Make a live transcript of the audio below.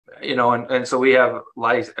and so we have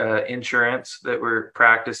insurance that we're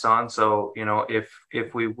practiced on. So,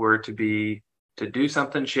 if we were to do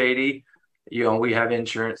something shady, we have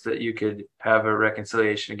insurance that you could have a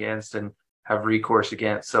reconciliation against and have recourse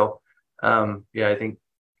against. So, I think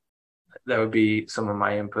that would be some of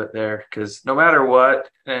my input there, because no matter what,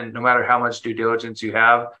 and no matter how much due diligence you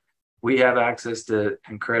have, we have access to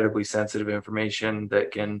incredibly sensitive information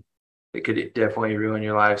that could definitely ruin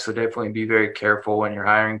your life. So definitely be very careful when you're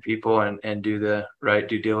hiring people and do the right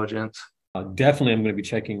due diligence. Definitely, I'm going to be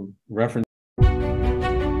checking reference.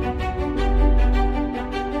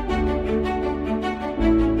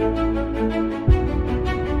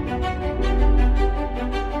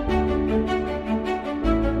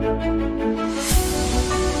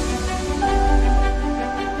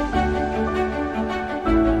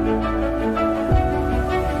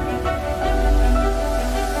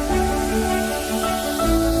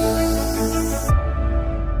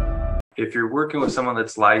 If you're working with someone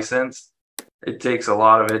that's licensed, it takes a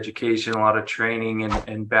lot of education, a lot of training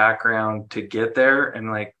and background to get there. And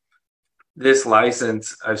like this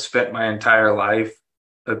license, I've spent my entire life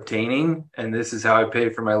obtaining, and this is how I pay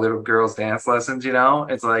for my little girl's dance lessons.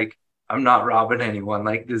 It's like, I'm not robbing anyone.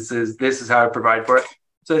 Like this is how I provide for it.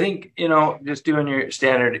 So I think, just doing your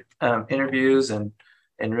standard interviews and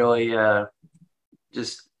really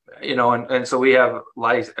just, and so we have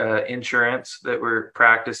insurance that we're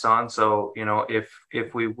practiced on. So,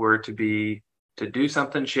 if we were to do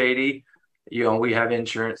something shady, we have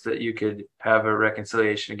insurance that you could have a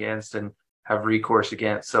reconciliation against and have recourse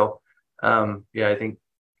against. So, I think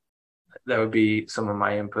that would be some of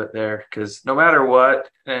my input there, because no matter what,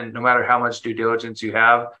 and no matter how much due diligence you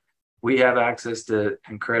have, we have access to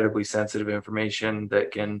incredibly sensitive information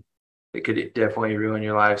that could definitely ruin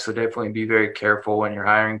your life. So definitely be very careful when you're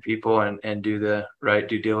hiring people and do the right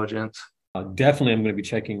due diligence. Definitely, I'm going to be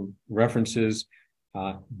checking references,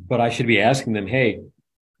 but I should be asking them, hey,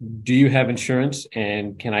 do you have insurance,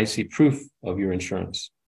 and can I see proof of your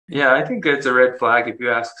insurance? Yeah, I think that's a red flag if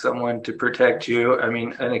you ask someone to protect you. I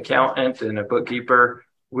mean, an accountant and a bookkeeper,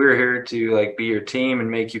 we're here to be your team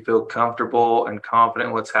and make you feel comfortable and confident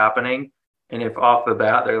in what's happening. And if off the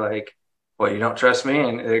bat they're like, well, you don't trust me,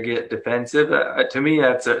 and they get defensive, to me,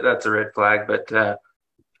 that's a red flag. But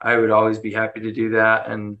I would always be happy to do that.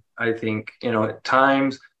 And I think, at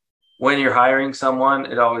times when you're hiring someone,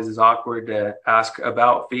 it always is awkward to ask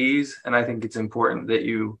about fees. And I think it's important that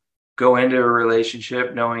you go into a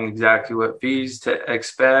relationship knowing exactly what fees to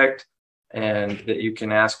expect, and that you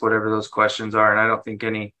can ask whatever those questions are. And I don't think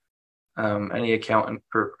any accountant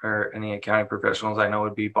or any accounting professionals I know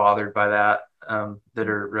would be bothered by that, that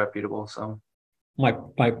are reputable. So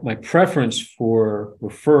my preference for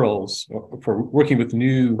referrals or for working with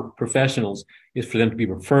new professionals is for them to be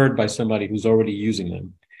referred by somebody who's already using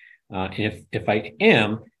them. And if I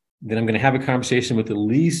am, then I'm going to have a conversation with at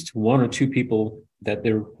least one or two people that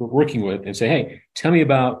they're working with and say, hey, tell me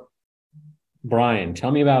about Brian.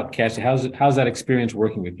 Tell me about Cassie. How's that experience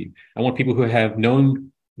working with you? I want people who have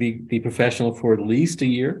known the professional for at least a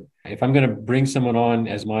year. If I'm going to bring someone on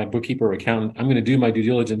as my bookkeeper or accountant, I'm going to do my due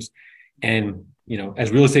diligence. And,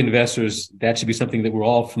 as real estate investors, that should be something that we're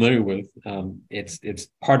all familiar with. It's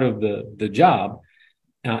part of the job.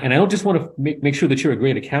 And I don't just want to make sure that you're a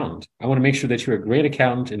great accountant. I want to make sure that you're a great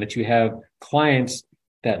accountant and that you have clients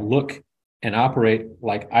that look and operate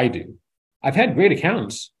like I do. I've had great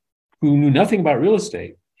accountants who knew nothing about real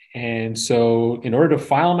estate. And so in order to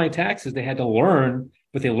file my taxes, they had to learn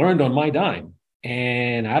what they learned on my dime.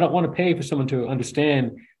 And I don't want to pay for someone to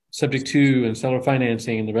understand subject to and seller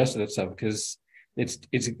financing and the rest of that stuff, because it's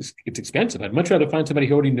expensive. I'd much rather find somebody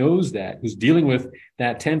who already knows that, who's dealing with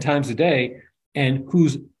that 10 times a day, and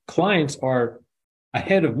whose clients are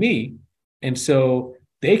ahead of me. And so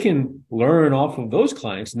they can learn off of those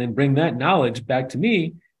clients and then bring that knowledge back to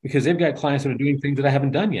me, because they've got clients that are doing things that I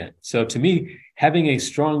haven't done yet. So to me, having a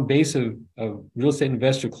strong base of real estate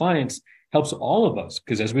investor clients helps all of us,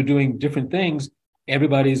 because as we're doing different things,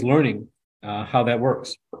 everybody's learning how that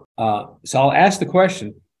works. So I'll ask the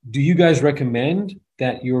question, do you guys recommend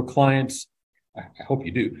that your clients, I hope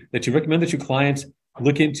you do, that you recommend that your clients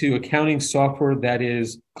look into accounting software that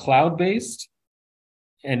is cloud-based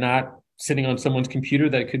and not sitting on someone's computer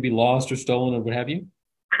that could be lost or stolen or what have you?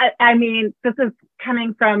 I mean, this is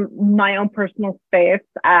coming from my own personal space.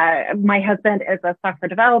 My husband is a software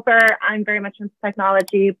developer. I'm very much into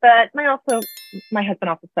technology, but my husband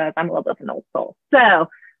also says I'm a little bit of an old soul. So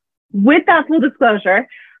with that full disclosure,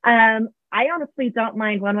 I honestly don't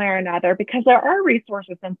mind one way or another, because there are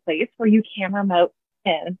resources in place where you can remote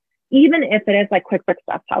in. Even if it is like QuickBooks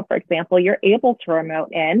Desktop, for example, you're able to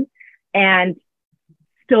remote in and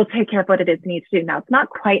still take care of what it is you need to do. Now, it's not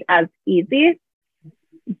quite as easy,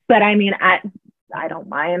 but I mean, I don't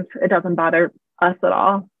mind. It doesn't bother us at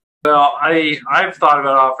all. Well, I've thought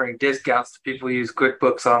about offering discounts to people who use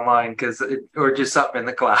QuickBooks Online or just something in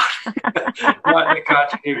the cloud. Not to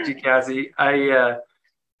contradict you, Cassie.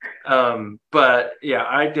 But yeah,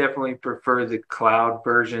 I definitely prefer the cloud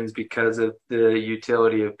versions because of the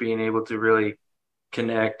utility of being able to really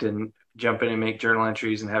connect and jump in and make journal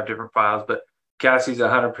entries and have different files. But Cassie's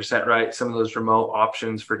 100% right. Some of those remote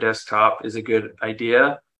options for desktop is a good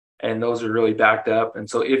idea. And those are really backed up. And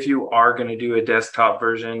so if you are going to do a desktop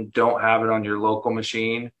version, don't have it on your local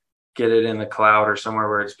machine. Get it in the cloud or somewhere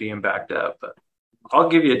where it's being backed up. But I'll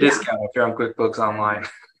give you a discount if you're on QuickBooks Online.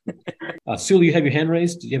 Souley, you have your hand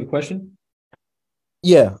raised. Do you have a question?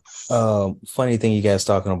 Yeah. Funny thing you guys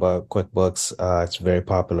talking about QuickBooks. It's very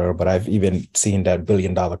popular, but I've even seen that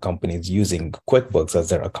billion-dollar companies using QuickBooks as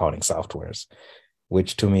their accounting softwares,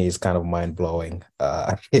 which to me is kind of mind-blowing.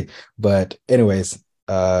 But anyways,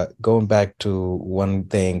 going back to one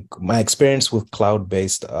thing, my experience with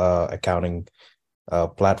cloud-based accounting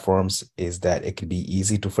platforms is that it can be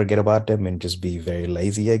easy to forget about them and just be very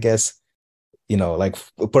lazy, I guess. You know, like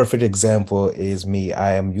a perfect example is me.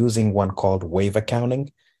 I am using one called Wave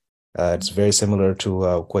Accounting. It's very similar to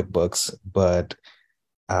QuickBooks, but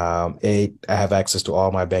I have access to all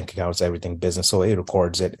my bank accounts, everything business. So it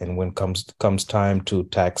records it. And when comes time to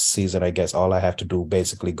tax season, I guess all I have to do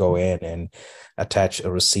basically go in and attach a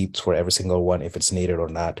receipt for every single one if it's needed or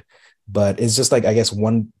not. But it's just like, I guess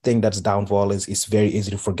one thing that's downfall is it's very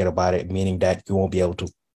easy to forget about it, meaning that you won't be able to,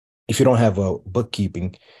 if you don't have a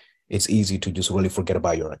bookkeeping, it's easy to just really forget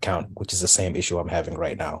about your account, which is the same issue I'm having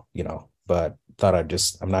right now, you know, but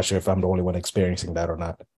I'm not sure if I'm the only one experiencing that or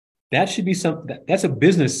not. That should be that's a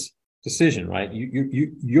business decision, right?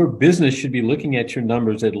 Your business should be looking at your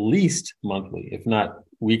numbers at least monthly, if not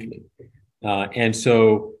weekly. And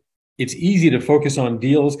so it's easy to focus on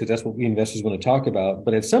deals because that's what we investors want to talk about.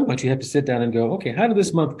 But at some point you have to sit down and go, okay, how did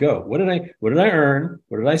this month go? What did I earn?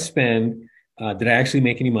 What did I spend? Did I actually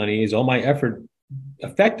make any money? Is all my effort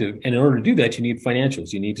effective? And in order to do that, you need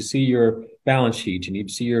financials. You need to see your balance sheet. You need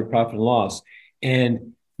to see your profit and loss.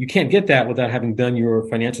 And you can't get that without having done your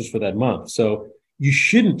financials for that month. So you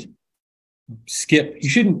shouldn't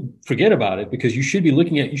forget about it because you should be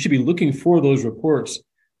looking for those reports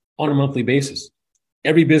on a monthly basis.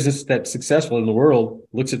 Every business that's successful in the world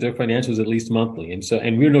looks at their financials at least monthly.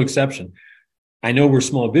 And we're no exception. I know we're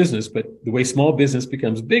small business, but the way small business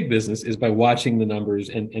becomes big business is by watching the numbers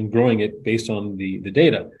and growing it based on the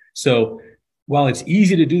data. So while it's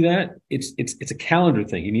easy to do that, it's a calendar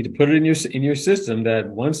thing. You need to put it in your system that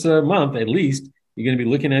once a month at least you're going to be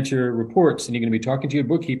looking at your reports and you're going to be talking to your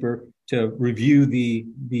bookkeeper to review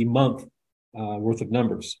the month worth of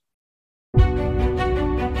numbers.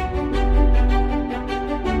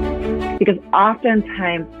 Because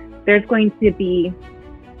oftentimes there's going to be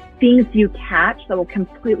things you catch that will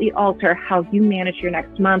completely alter how you manage your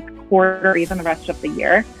next month, quarter, or even the rest of the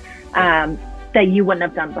year that you wouldn't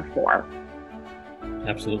have done before.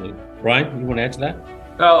 Absolutely. Brian, you want to add to that?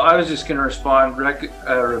 Oh, I was just going to respond.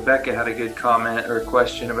 Rebecca had a good comment or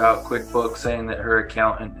question about QuickBooks, saying that her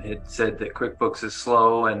accountant had said that QuickBooks is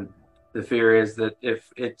slow, and the fear is that if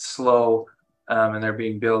it's slow and they're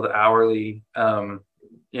being billed hourly,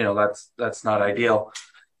 that's not ideal.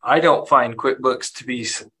 I don't find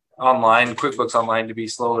QuickBooks Online to be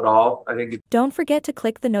slow at all. I think Don't forget to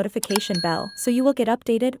click the notification bell so you will get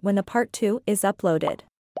updated when the part 2 is uploaded.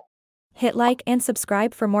 Hit like and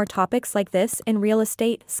subscribe for more topics like this in Real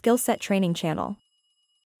Estate Skillset Training channel.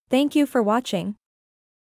 Thank you for watching.